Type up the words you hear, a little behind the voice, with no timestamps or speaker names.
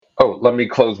Oh, let me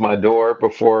close my door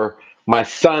before my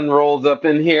son rolls up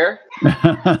in here.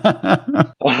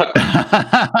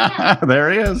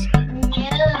 There he is.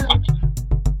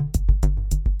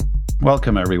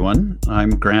 Welcome, everyone. I'm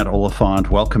Grant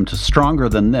Oliphant. Welcome to Stronger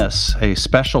Than This, a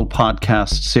special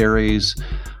podcast series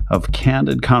of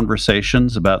candid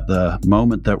conversations about the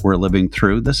moment that we're living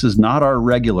through. This is not our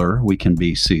regular We Can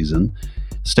Be season.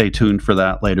 Stay tuned for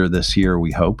that later this year,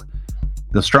 we hope.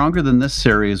 The Stronger Than This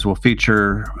series will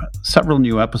feature several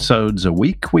new episodes a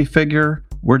week, we figure.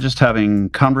 We're just having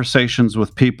conversations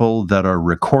with people that are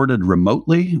recorded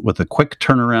remotely with a quick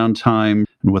turnaround time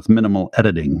and with minimal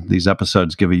editing. These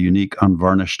episodes give a unique,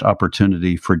 unvarnished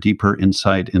opportunity for deeper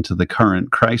insight into the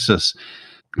current crisis.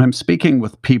 I'm speaking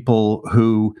with people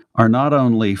who are not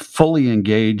only fully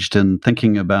engaged in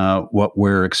thinking about what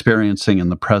we're experiencing in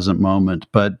the present moment,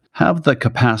 but have the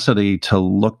capacity to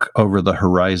look over the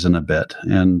horizon a bit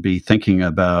and be thinking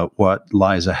about what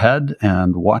lies ahead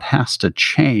and what has to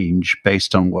change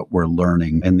based on what we're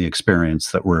learning in the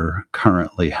experience that we're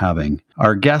currently having.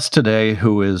 Our guest today,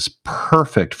 who is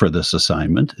perfect for this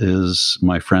assignment, is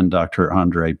my friend, Dr.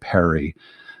 Andre Perry,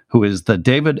 who is the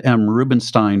David M.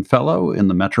 Rubenstein Fellow in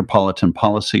the Metropolitan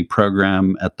Policy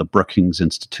Program at the Brookings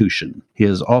Institution. He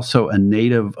is also a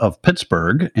native of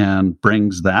Pittsburgh and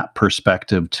brings that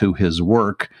perspective to his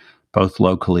work, both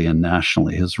locally and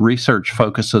nationally. His research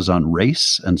focuses on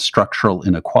race and structural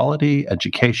inequality,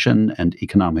 education, and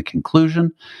economic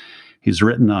inclusion. He's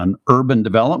written on urban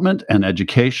development and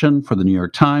education for the New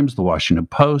York Times, the Washington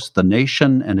Post, The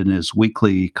Nation, and in his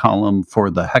weekly column for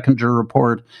the Hechinger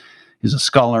Report. He's a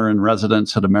scholar in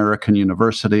residence at American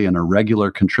University and a regular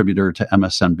contributor to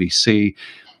MSNBC.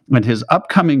 And his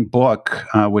upcoming book,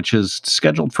 which is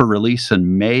scheduled for release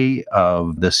in May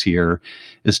of this year,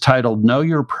 is titled Know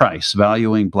Your Price,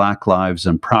 Valuing Black Lives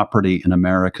and Property in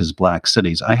America's Black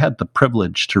Cities. I had the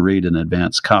privilege to read an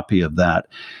advance copy of that,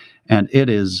 and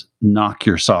it is knock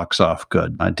your socks off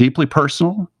good. Deeply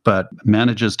personal, but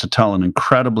manages to tell an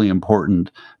incredibly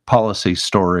important policy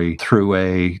story through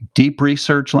a deep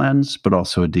research lens, but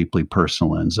also a deeply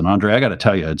personal lens. And Andre, I got to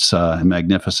tell you, it's a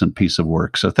magnificent piece of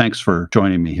work. So thanks for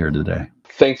joining me here today.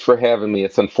 Thanks for having me.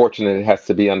 It's unfortunate it has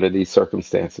to be under these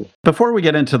circumstances. Before we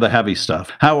get into the heavy stuff,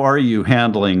 how are you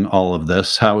handling all of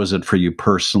this? How is it for you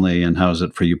personally, and how is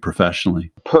it for you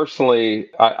professionally? Personally,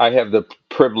 I have the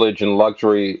privilege and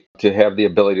luxury to have the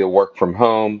ability to work from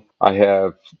home. I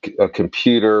have a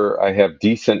computer. I have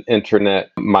decent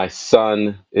internet. My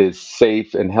son is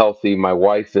safe and healthy. My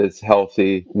wife is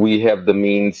healthy. We have the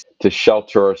means to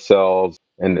shelter ourselves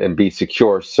and be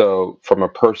secure. So from a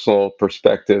personal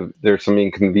perspective, there's some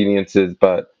inconveniences,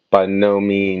 but by no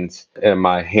means am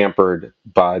I hampered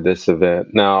by this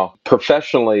event. Now,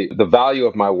 professionally, the value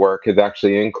of my work has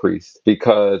actually increased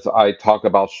because I talk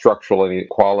about structural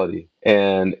inequality.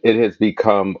 And it has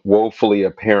become woefully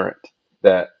apparent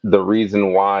that the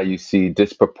reason why you see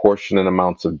disproportionate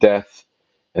amounts of death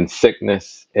and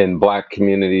sickness in Black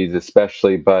communities,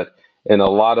 especially, but in a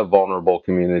lot of vulnerable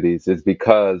communities, is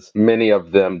because many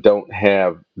of them don't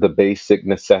have the basic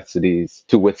necessities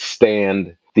to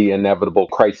withstand the inevitable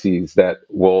crises that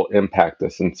will impact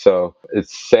us. And so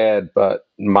it's sad, but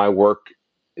my work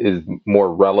is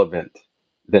more relevant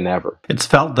than ever. It's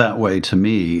felt that way to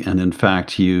me. And in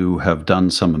fact, you have done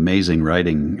some amazing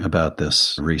writing about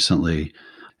this recently.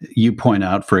 You point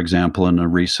out, for example, in a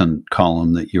recent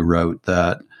column that you wrote,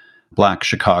 that Black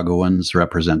Chicagoans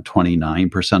represent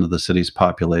 29% of the city's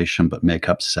population, but make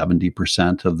up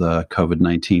 70% of the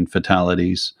COVID-19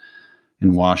 fatalities.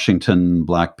 In Washington,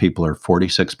 Black people are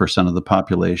 46% of the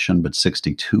population, but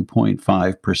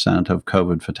 62.5% of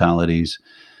COVID fatalities.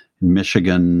 In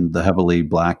Michigan, the heavily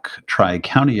Black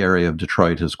Tri-County area of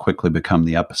Detroit has quickly become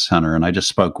the epicenter. And I just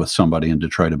spoke with somebody in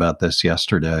Detroit about this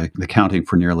yesterday, accounting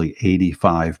for nearly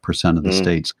 85% of the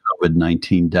state's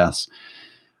COVID-19 deaths.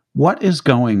 What is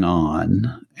going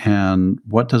on, and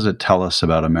what does it tell us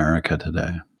about America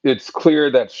today? It's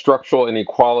clear that structural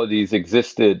inequalities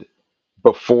existed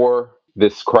before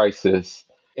this crisis,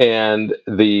 and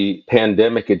the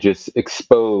pandemic had just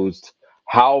exposed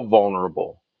how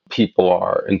vulnerable people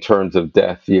are in terms of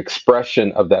death. The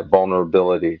expression of that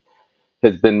vulnerability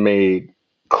has been made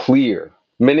clear.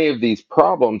 Many of these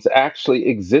problems actually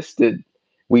existed.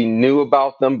 We knew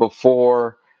about them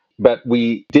before, but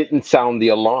we didn't sound the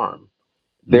alarm.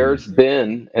 There's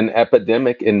been an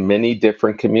epidemic in many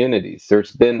different communities.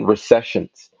 There's been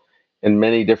recessions in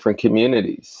many different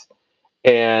communities.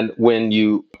 And when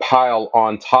you pile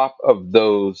on top of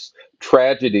those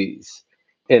tragedies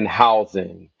in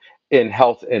housing, in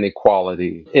health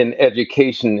inequality, in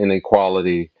education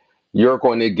inequality, you're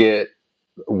going to get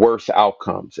worse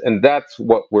outcomes. And that's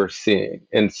what we're seeing.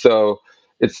 And so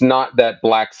it's not that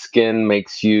black skin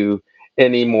makes you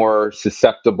any more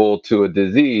susceptible to a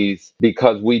disease,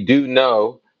 because we do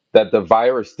know that the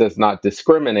virus does not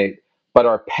discriminate, but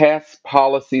our past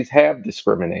policies have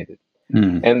discriminated.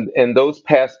 Mm. And those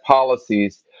past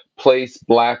policies place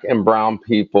black and brown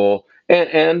people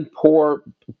and poor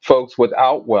folks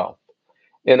without wealth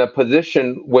in a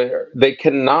position where they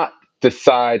cannot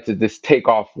decide to just take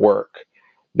off work.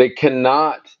 They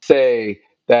cannot say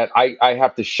that I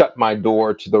have to shut my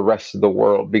door to the rest of the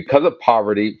world. Because of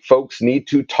poverty, folks need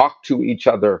to talk to each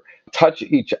other, touch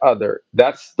each other.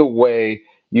 That's the way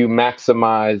you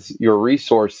maximize your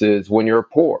resources when you're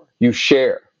poor. You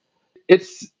share.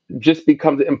 It's just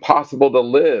becomes impossible to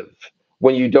live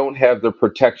when you don't have the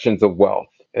protections of wealth.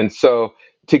 And so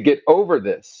to get over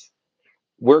this,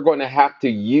 we're going to have to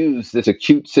use this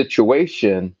acute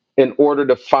situation in order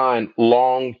to find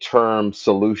long-term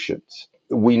solutions.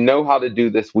 We know how to do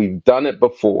this. We've done it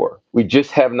before. We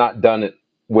just have not done it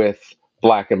with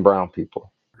black and brown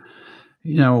people.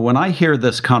 You know, when I hear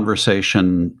this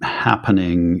conversation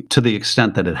happening to the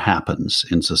extent that it happens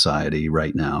in society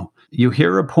right now, you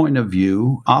hear a point of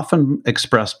view, often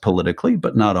expressed politically,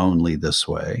 but not only this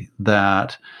way,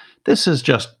 that this is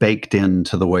just baked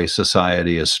into the way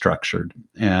society is structured.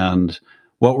 And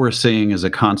what we're seeing is a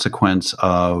consequence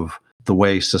of the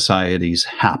way societies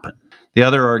happen. The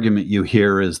other argument you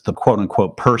hear is the quote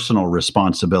unquote personal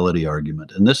responsibility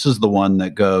argument. And this is the one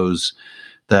that goes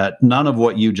that none of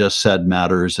what you just said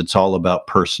matters. It's all about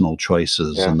personal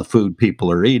choices and the food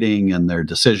people are eating and their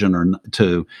decision or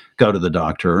to go to the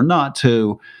doctor or not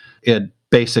to. It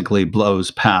basically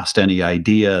blows past any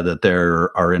idea that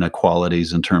there are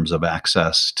inequalities in terms of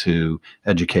access to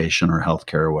education or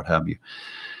healthcare or what have you.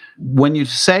 When you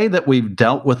say that we've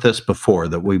dealt with this before,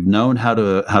 that we've known how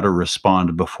to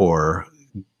respond before,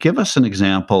 give us an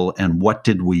example and what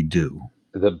did we do?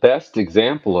 The best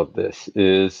example of this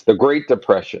is the Great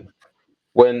Depression,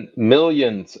 when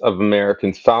millions of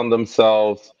Americans found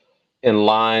themselves in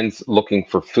lines looking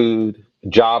for food,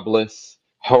 jobless,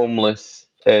 homeless.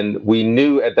 And we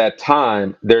knew at that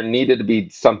time there needed to be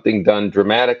something done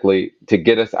dramatically to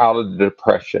get us out of the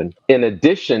depression. In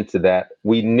addition to that,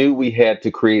 we knew we had to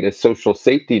create a social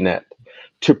safety net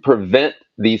to prevent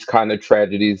these kind of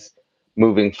tragedies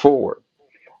moving forward.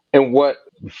 And what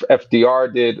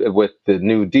FDR did with the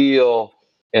New Deal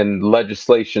and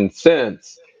legislation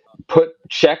since put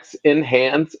checks in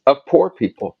hands of poor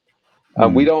people.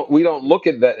 We don't look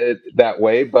at that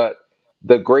way, but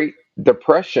the Great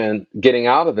Depression, getting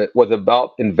out of it, was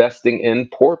about investing in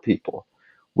poor people.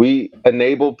 We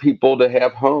enabled people to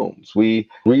have homes. We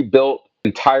rebuilt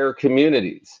entire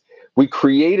communities. We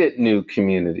created new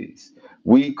communities.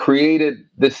 We created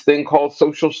this thing called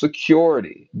Social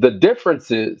Security. The difference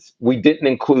is we didn't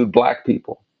include black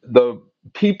people. The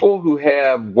people who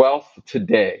have wealth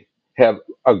today have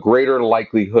a greater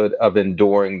likelihood of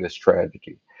enduring this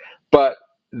tragedy. But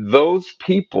those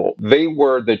people, they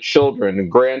were the children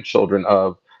and grandchildren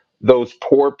of those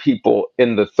poor people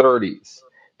in the 30s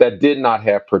that did not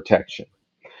have protection.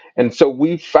 And so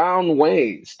we found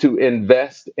ways to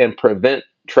invest and prevent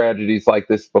tragedies like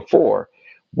this before.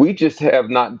 We just have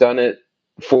not done it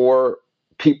for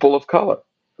people of color.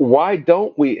 Why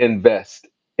don't we invest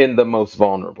in the most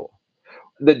vulnerable?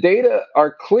 The data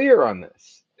are clear on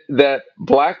this, that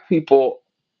black people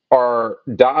are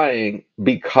dying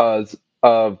because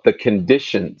of the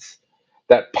conditions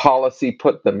that policy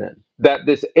put them in. That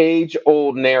this age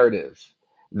old narrative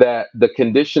that the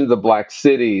conditions of black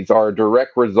cities are a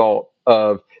direct result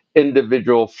of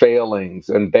individual failings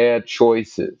and bad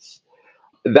choices,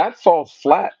 that falls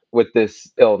flat with this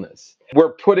illness.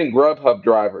 We're putting Grubhub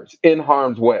drivers in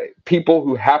harm's way, people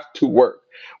who have to work.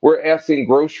 We're asking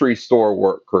grocery store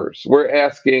workers. We're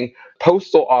asking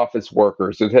postal office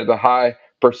workers, who has a high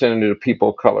percentage of people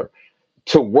of color,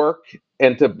 to work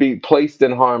and to be placed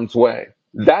in harm's way.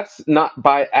 That's not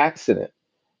by accident.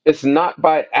 It's not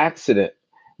by accident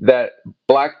that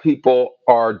black people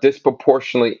are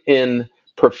disproportionately in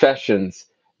professions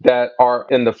that are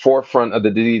in the forefront of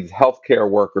the disease: healthcare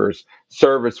workers,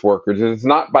 service workers. It's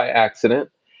not by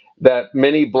accident that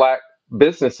many black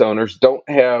business owners don't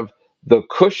have the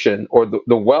cushion or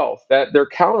the wealth that their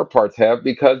counterparts have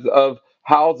because of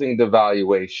housing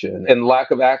devaluation and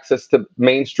lack of access to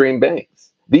mainstream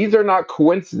banks. These are not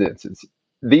coincidences.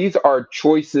 These are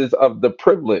choices of the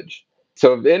privileged.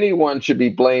 So if anyone should be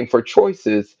blamed for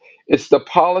choices, it's the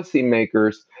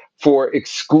policymakers for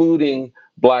excluding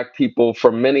black people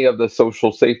from many of the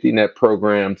social safety net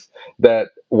programs that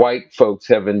white folks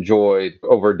have enjoyed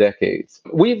over decades.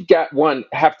 We've got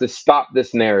have to stop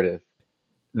this narrative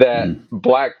that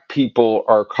Black people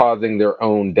are causing their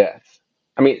own death.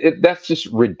 I mean, that's just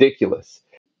ridiculous.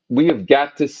 We have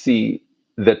got to see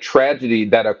the tragedy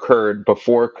that occurred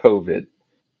before COVID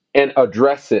and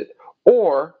address it,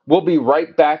 or we'll be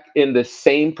right back in the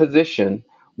same position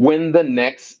when the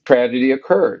next tragedy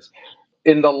occurs.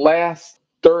 In the last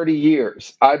 30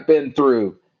 years, I've been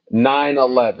through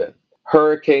 9/11,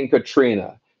 Hurricane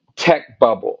Katrina, tech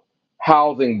bubble,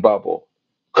 housing bubble,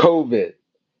 COVID.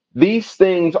 These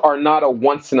things are not a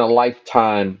once in a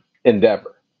lifetime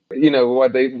endeavor.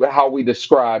 How we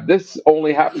describe this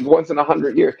only happens once in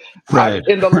 100 years. Right,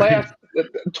 In the right, last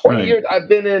 20 right. years, I've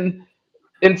been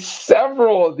in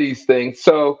several of these things.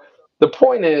 So the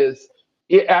point is,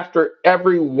 after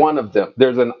every one of them,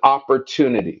 there's an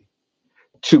opportunity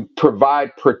to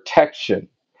provide protection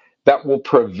that will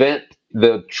prevent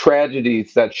the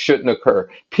tragedies that shouldn't occur.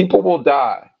 People will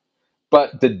die,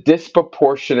 but the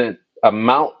disproportionate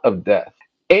amount of death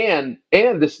and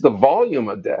the volume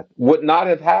of death would not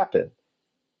have happened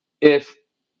if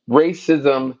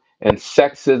racism and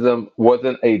sexism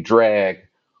wasn't a drag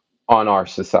on our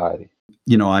society.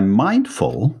 I'm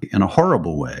mindful in a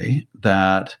horrible way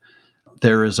that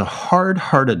there is a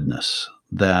hard-heartedness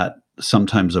that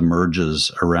sometimes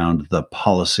emerges around the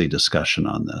policy discussion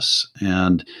on this.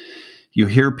 And you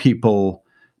hear people,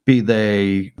 be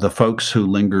they the folks who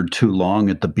lingered too long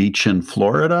at the beach in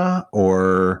Florida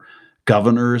or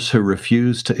governors who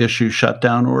refused to issue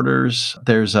shutdown orders,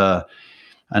 there's an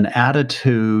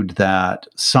attitude that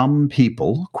some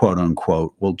people, quote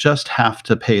unquote, will just have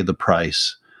to pay the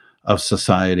price of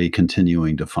society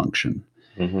continuing to function.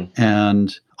 Mm-hmm.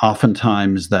 And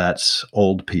oftentimes that's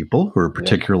old people who are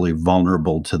particularly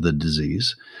vulnerable to the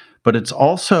disease, but it's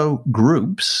also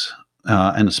groups,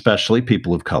 and especially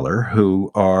people of color,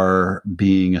 who are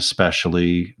being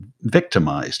especially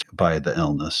victimized by the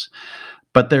illness.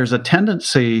 But there's a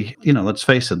tendency, let's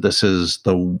face it, this is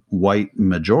the white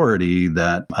majority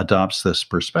that adopts this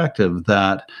perspective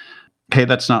that, hey,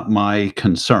 that's not my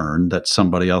concern, that's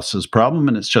somebody else's problem,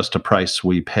 and it's just a price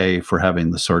we pay for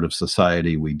having the sort of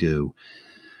society we do.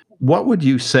 What would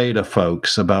you say to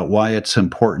folks about why it's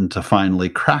important to finally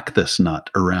crack this nut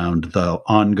around the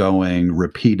ongoing,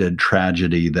 repeated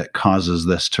tragedy that causes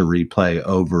this to replay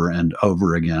over and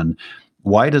over again?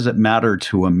 Why does it matter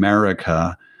to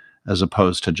America as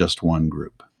opposed to just one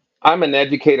group? I'm an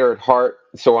educator at heart,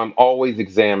 so I'm always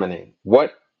examining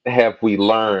what have we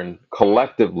learned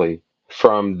collectively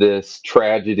from this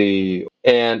tragedy.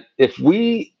 And if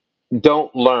we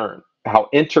don't learn how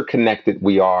interconnected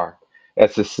we are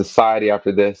as a society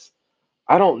after this,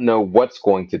 I don't know what's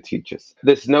going to teach us.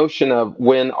 This notion of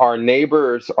when our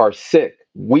neighbors are sick,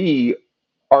 we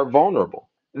are vulnerable.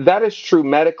 That is true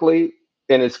medically,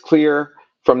 and it's clear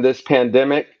from this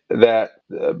pandemic that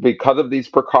because of these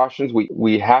precautions,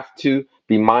 we have to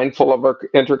be mindful of our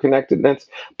interconnectedness.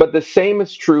 But the same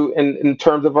is true in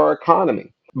terms of our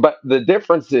economy. But the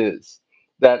difference is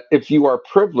that if you are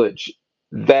privileged,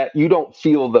 that you don't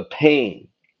feel the pain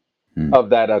of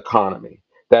that economy,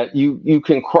 that you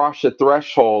can cross a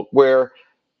threshold where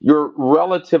you're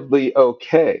relatively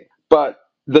okay. But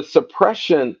the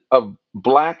suppression of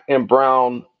Black and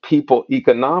brown people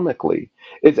economically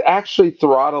is actually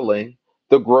throttling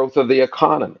the growth of the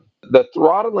economy. The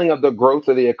throttling of the growth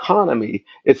of the economy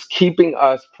is keeping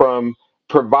us from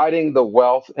providing the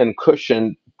wealth and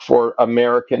cushion for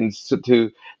Americans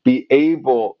to be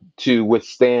able to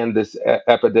withstand this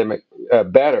epidemic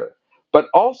better. But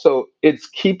also, it's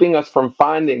keeping us from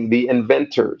finding the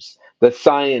inventors, the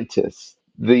scientists,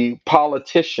 the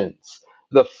politicians,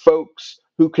 the folks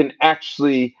who can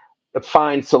actually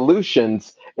find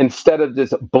solutions instead of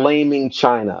just blaming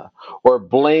China or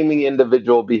blaming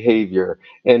individual behavior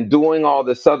and doing all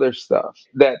this other stuff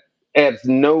that adds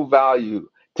no value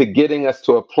to getting us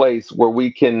to a place where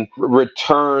we can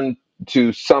return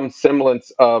to some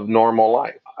semblance of normal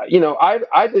life.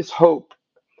 I just hope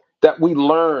that we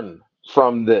learn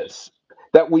from this,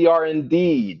 that we are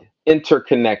indeed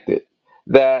interconnected,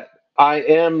 that I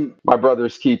am my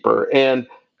brother's keeper, and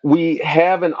we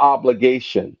have an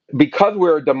obligation, because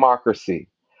we're a democracy,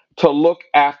 to look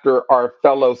after our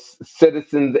fellow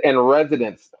citizens and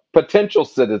residents, potential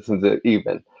citizens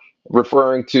even,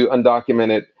 referring to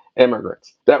undocumented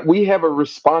immigrants, that we have a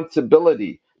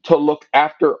responsibility to look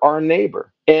after our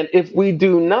neighbor. And if we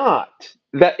do not,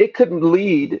 that it could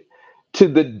lead to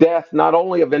the death not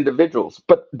only of individuals,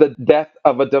 but the death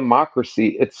of a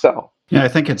democracy itself. Yeah, I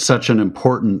think it's such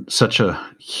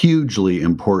a hugely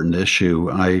important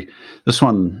issue. This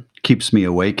one keeps me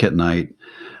awake at night.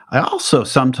 I also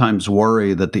sometimes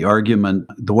worry that the argument,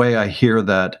 the way I hear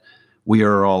that we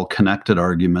are all connected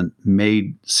argument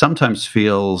sometimes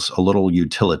feels a little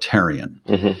utilitarian.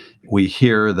 Hmm. We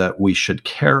hear that we should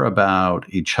care about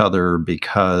each other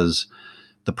because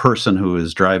the person who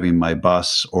is driving my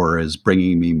bus or is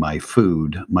bringing me my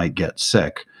food might get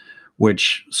sick,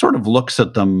 which sort of looks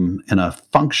at them in a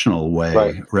functional Right.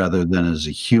 way rather than as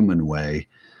a human way.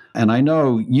 And I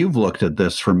know you've looked at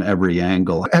this from every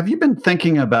angle. Have you been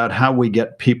thinking about how we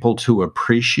get people to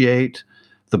appreciate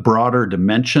the broader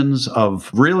dimensions of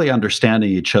really understanding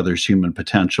each other's human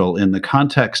potential in the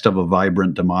context of a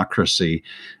vibrant democracy,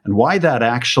 and why that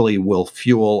actually will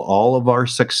fuel all of our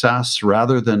success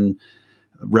rather than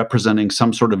representing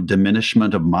some sort of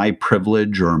diminishment of my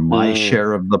privilege or my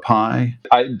share of the pie?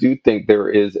 I do think there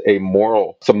is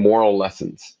some moral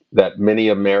lessons that many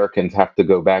Americans have to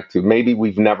go back to. Maybe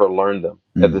we've never learned them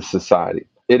as a society.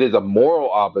 It is a moral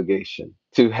obligation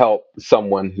to help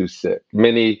someone who's sick.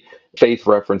 Many faith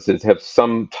references have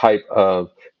some type of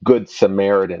Good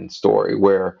Samaritan story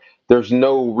where there's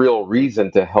no real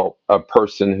reason to help a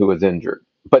person who is injured,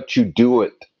 but you do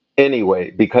it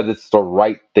anyway because it's the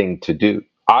right thing to do.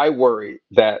 I worry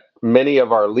that many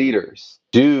of our leaders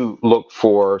do look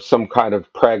for some kind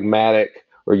of pragmatic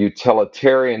or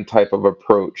utilitarian type of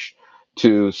approach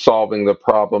to solving the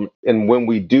problem. And when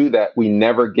we do that, we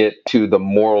never get to the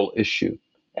moral issue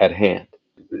at hand.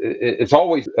 It's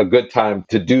always a good time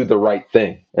to do the right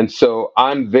thing. And so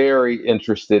I'm very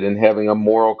interested in having a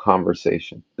moral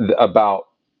conversation about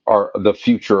the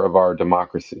future of our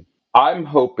democracy. I'm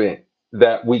hoping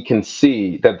that we can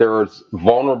see that there are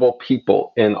vulnerable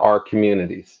people in our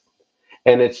communities,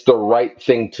 and it's the right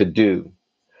thing to do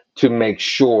to make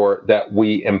sure that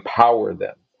we empower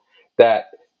them, that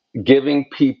giving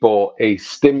people a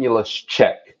stimulus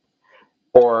check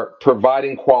or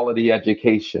providing quality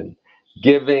education,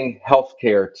 giving health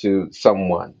care to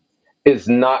someone is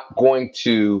not going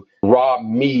to rob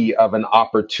me of an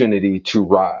opportunity to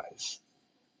rise.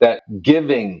 That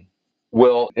giving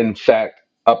will, in fact,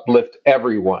 uplift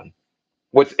everyone.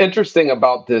 What's interesting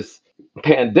about this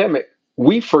pandemic,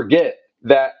 we forget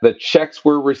that the checks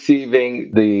we're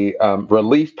receiving, the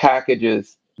relief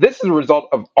packages, this is a result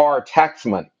of our tax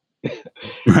money.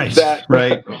 Right, that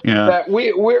right. Yeah. that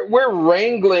we're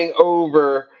wrangling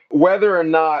over whether or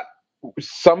not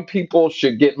some people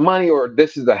should get money or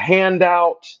this is a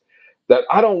handout. That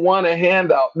I don't want a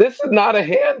handout. This is not a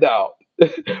handout.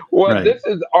 Well, Right. this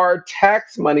is our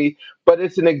tax money, but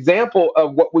it's an example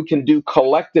of what we can do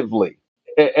collectively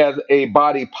as a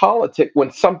body politic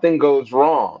when something goes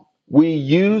wrong. We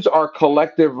use our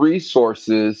collective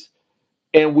resources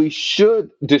and we should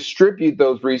distribute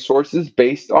those resources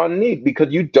based on need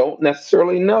because you don't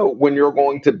necessarily know when you're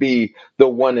going to be the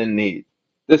one in need.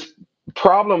 This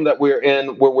problem that we're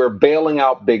in, where we're bailing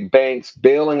out big banks,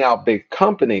 bailing out big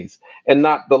companies, and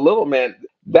not the little man,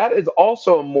 that is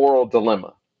also a moral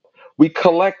dilemma. We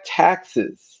collect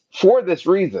taxes for this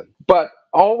reason, but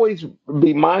always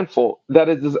be mindful that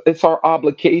it's our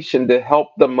obligation to help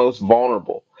the most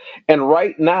vulnerable. And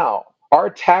right now, our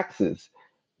taxes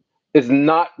is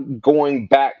not going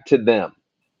back to them.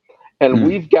 And Mm.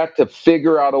 we've got to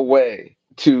figure out a way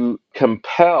to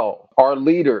compel our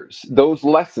leaders those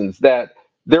lessons that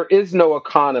there is no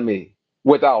economy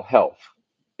without health.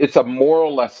 It's a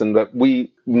moral lesson that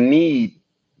we need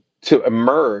to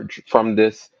emerge from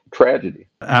this tragedy.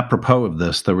 Apropos of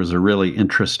this, there was a really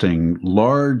interesting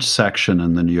large section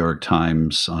in the New York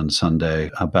Times on Sunday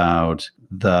about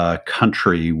the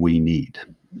country we need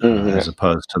as Mhm.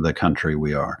 opposed to the country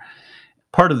we are.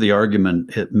 Part of the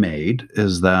argument it made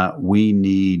is that we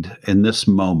need, in this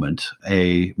moment,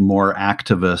 a more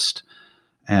activist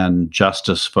and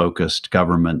justice focused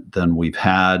government than we've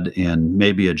had in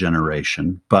maybe a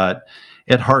generation. But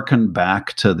it harkened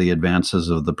back to the advances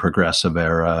of the progressive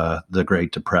era, the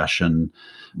Great Depression,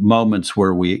 moments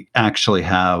where we actually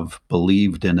have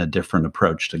believed in a different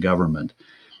approach to government.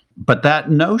 But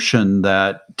that notion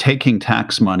that taking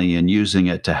tax money and using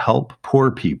it to help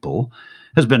poor people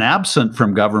has been absent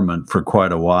from government for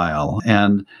quite a while.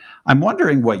 And I'm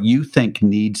wondering what you think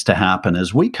needs to happen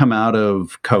as we come out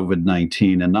of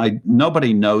COVID-19. And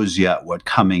nobody knows yet what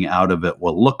coming out of it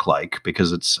will look like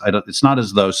because it's not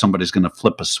as though somebody's going to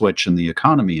flip a switch and the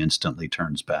economy instantly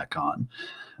turns back on.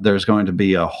 There's going to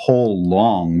be a whole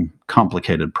long,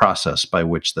 complicated process by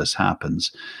which this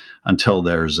happens until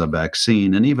there's a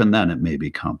vaccine. And even then, it may be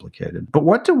complicated. But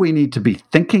what do we need to be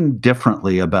thinking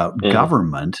differently about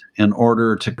government in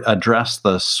order to address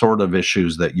the sort of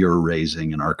issues that you're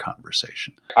raising in our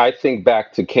conversation? I think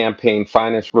back to campaign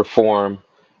finance reform.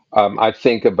 I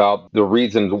think about the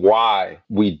reasons why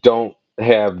we don't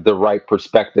have the right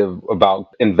perspective about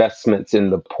investments in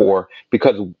the poor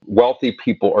because wealthy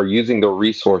people are using the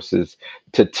resources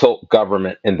to tilt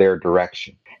government in their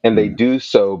direction. And they do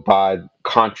so by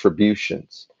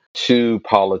contributions to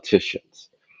politicians.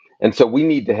 And so we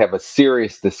need to have a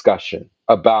serious discussion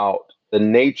about the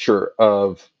nature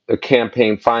of the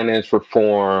campaign finance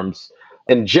reforms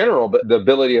in general, but the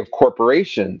ability of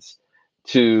corporations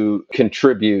to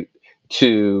contribute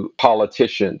to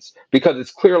politicians because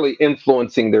it's clearly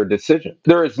influencing their decision.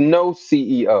 There is no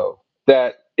CEO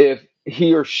that, if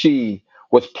he or she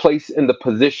was placed in the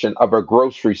position of a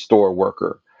grocery store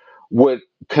worker, would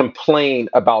complain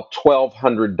about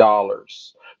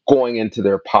 $1,200 going into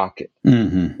their pocket.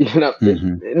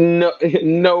 Mm-hmm.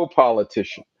 No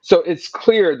politician. So it's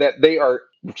clear that they are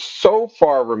so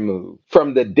far removed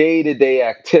from the day-to-day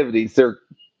activities. They're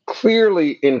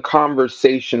clearly in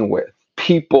conversation with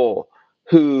people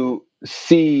who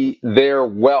see their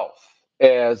wealth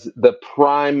as the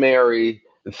primary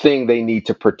thing they need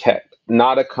to protect,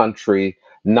 not a country,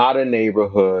 not a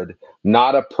neighborhood,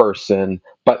 not a person,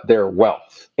 but their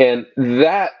wealth. And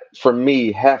that, for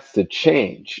me, has to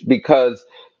change because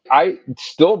I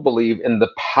still believe in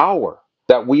the power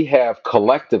that we have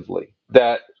collectively,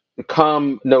 that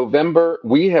come November,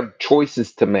 we have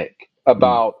choices to make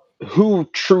about who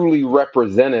truly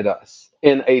represented us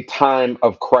in a time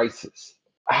of crisis.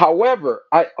 However,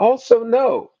 I also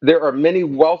know there are many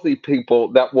wealthy people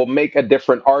that will make a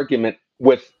different argument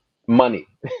with money.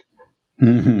 Mm-hmm.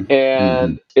 Mm-hmm.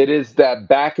 And it is that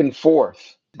back and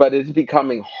forth, but it's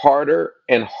becoming harder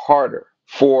and harder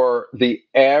for the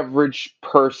average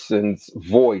person's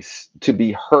voice to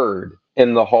be heard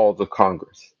in the halls of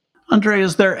Congress. Andre,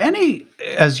 is there any,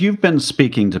 as you've been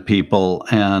speaking to people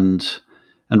and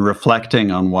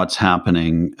reflecting on what's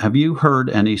happening, have you heard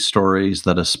any stories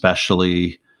that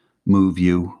especially move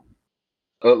you?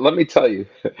 Let me tell you,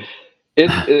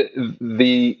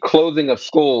 the closing of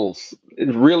schools,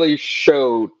 it really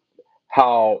showed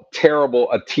how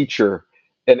terrible a teacher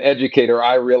and educator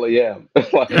I really am.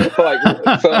 But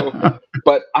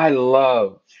I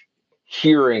love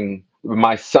hearing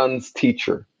my son's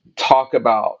teacher talk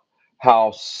about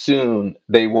how soon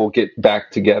they will get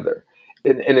back together.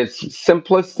 And it's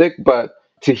simplistic, but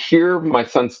to hear my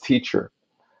son's teacher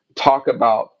talk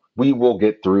about we will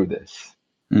get through this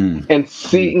and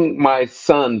seeing my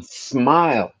son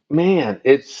smile, man,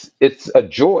 it's a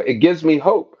joy. It gives me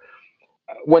hope.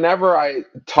 Whenever I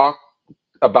talk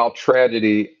about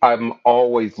tragedy, I'm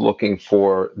always looking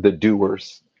for the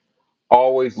doers,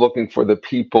 always looking for the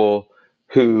people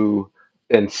who,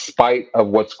 in spite of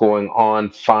what's going on,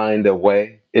 find a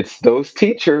way. It's those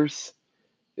teachers,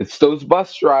 it's those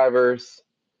bus drivers,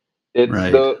 it's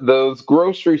Right. those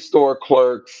grocery store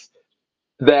clerks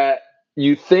that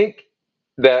you think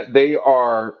that they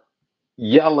are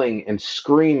yelling and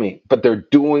screaming, but they're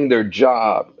doing their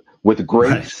job with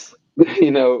grace,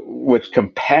 with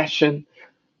compassion,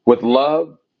 with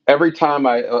love. Every time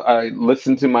I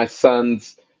listen to my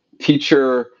son's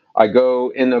teacher, I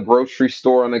go in a grocery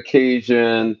store on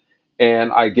occasion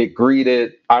and I get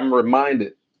greeted, I'm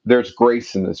reminded there's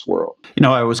grace in this world.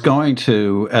 I was going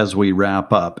to, as we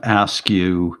wrap up, ask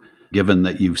you, given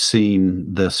that you've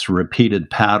seen this repeated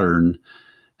pattern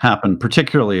happen,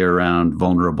 particularly around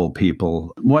vulnerable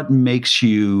people, what makes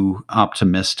you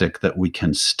optimistic that we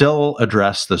can still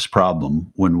address this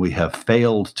problem when we have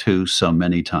failed to so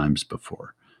many times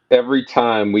before? Every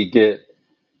time we get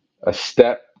a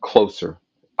step closer,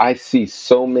 I see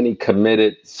so many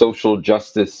committed social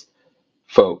justice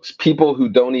folks, people who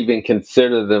don't even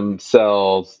consider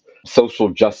themselves social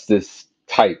justice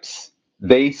types.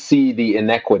 They see the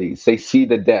inequities, they see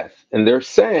the death, and they're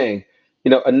saying,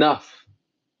 enough.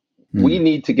 We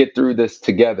need to get through this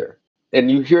together.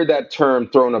 And you hear that term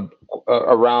thrown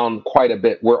around quite a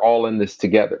bit. We're all in this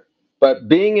together. But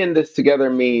being in this together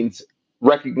means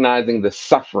recognizing the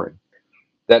suffering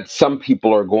that some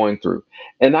people are going through.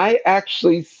 And I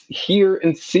actually hear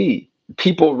and see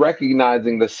people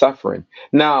recognizing the suffering.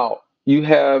 Now, you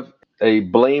have a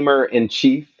blamer in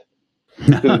chief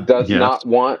who does Yes. not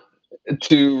want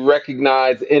to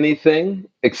recognize anything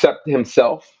except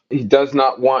himself. He does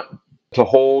not want to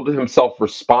hold himself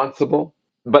responsible.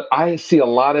 But I see a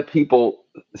lot of people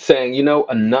saying,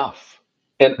 enough.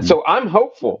 And so I'm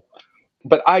hopeful,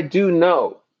 but I do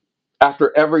know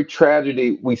after every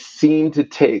tragedy, we seem to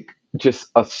take just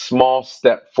a small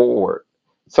step forward,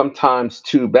 sometimes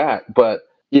two back. But,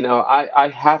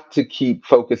 I have to keep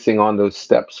focusing on those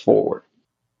steps forward.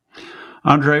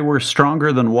 Andre, we're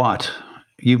stronger than what?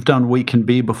 You've done We Can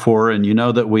Be before, and you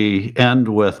know that we end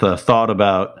with a thought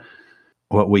about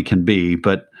what we can be,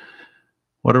 but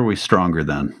what are we stronger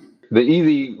than? The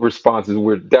easy response is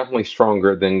we're definitely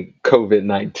stronger than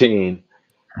COVID-19,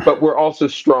 but we're also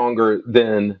stronger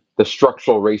than the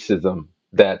structural racism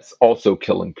that's also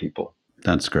killing people.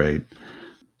 That's great.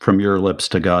 From your lips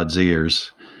to God's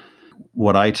ears.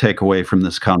 What I take away from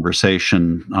this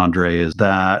conversation, Andre, is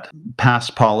that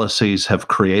past policies have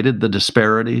created the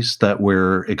disparities that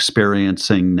we're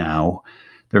experiencing now.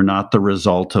 They're not the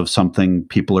result of something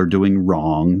people are doing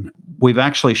wrong. We've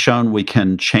actually shown we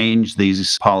can change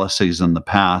these policies in the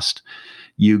past.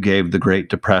 You gave the Great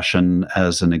Depression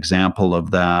as an example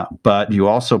of that, but you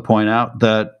also point out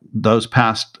that those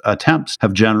past attempts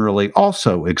have generally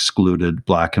also excluded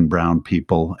Black and brown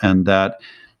people, and that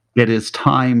it is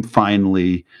time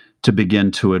finally to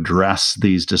begin to address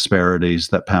these disparities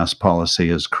that past policy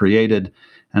has created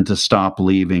and to stop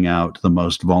leaving out the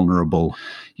most vulnerable.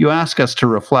 You ask us to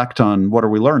reflect on what are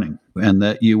we learning, and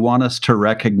that you want us to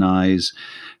recognize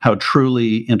how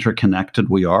truly interconnected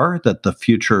we are, that the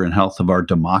future and health of our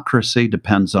democracy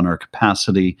depends on our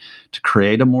capacity to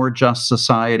create a more just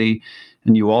society.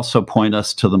 And you also point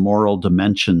us to the moral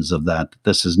dimensions of that.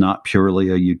 This is not purely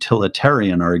a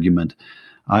utilitarian argument.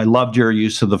 I loved your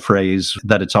use of the phrase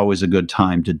that it's always a good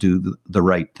time to do the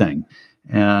right thing.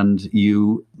 And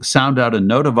you sound out a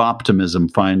note of optimism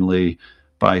finally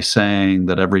by saying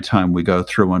that every time we go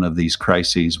through one of these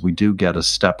crises, we do get a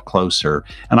step closer.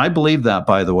 And I believe that,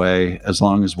 by the way, as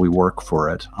long as we work for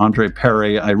it. Andre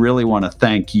Perry, I really want to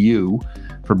thank you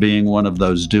for being one of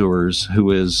those doers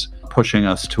who is pushing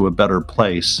us to a better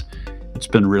place. It's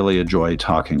been really a joy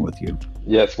talking with you.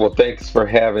 Yes, well, thanks for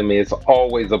having me. It's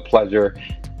always a pleasure.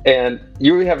 And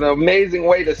you have an amazing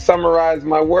way to summarize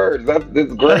my words.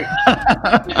 That's great.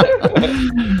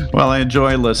 Well, I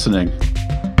enjoy listening.